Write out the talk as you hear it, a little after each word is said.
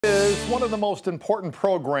one of the most important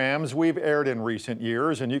programs we've aired in recent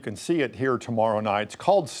years, and you can see it here tomorrow night. It's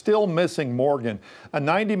called Still Missing Morgan, a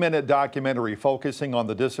 90-minute documentary focusing on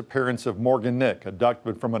the disappearance of Morgan Nick,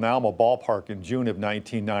 abducted from an Alma ballpark in June of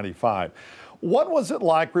 1995. What was it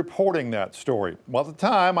like reporting that story? Well, at the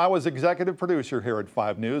time, I was executive producer here at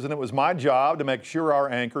 5 News, and it was my job to make sure our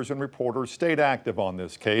anchors and reporters stayed active on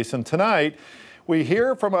this case. And tonight, we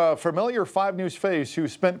hear from a familiar 5 News face who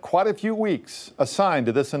spent quite a few weeks assigned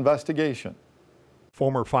to this investigation.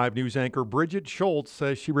 Former 5 News anchor Bridget Schultz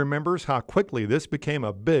says she remembers how quickly this became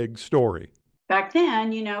a big story. Back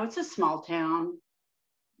then, it's a small town.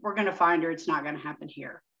 We're going to find her. It's not going to happen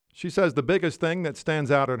here. She says the biggest thing that stands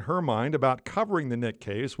out in her mind about covering the Nick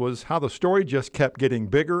case was how the story just kept getting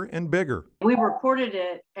bigger and bigger. We reported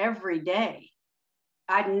it every day.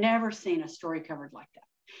 I'd never seen a story covered like that.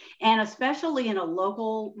 And especially in a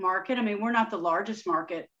local market. I mean, we're not the largest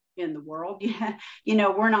market in the world.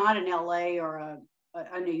 We're not in LA or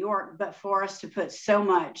a New York, but for us to put so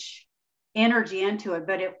much energy into it,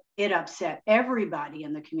 but it upset everybody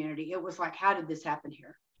in the community. It was like, how did this happen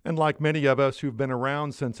here? And like many of us who've been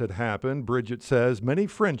around since it happened, Bridget says many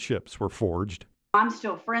friendships were forged. I'm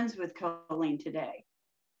still friends with Colleen today.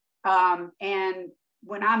 And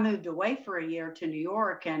when I moved away for a year to New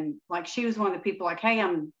York, and she was one of the people hey,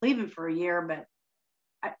 I'm leaving for a year, but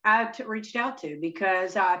I reached out to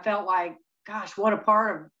because I felt like, gosh, what a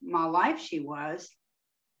part of my life she was.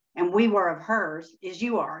 And we were of hers, as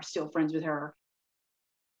you are still friends with her.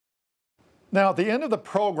 Now, at the end of the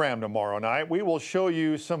program tomorrow night, we will show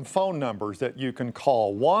you some phone numbers that you can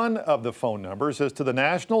call. One of the phone numbers is to the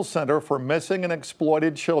National Center for Missing and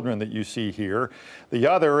Exploited Children that you see here. The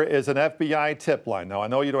other is an FBI tip line. Now, I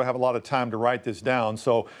know you don't have a lot of time to write this down,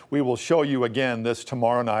 so we will show you again this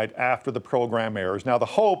tomorrow night after the program airs. Now, the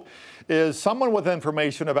hope is someone with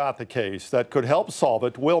information about the case that could help solve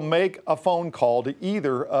it will make a phone call to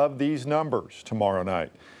either of these numbers tomorrow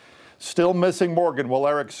night. Still Missing Morgan will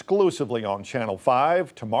air exclusively on Channel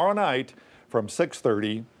 5 tomorrow night from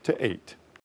 6:30 to 8.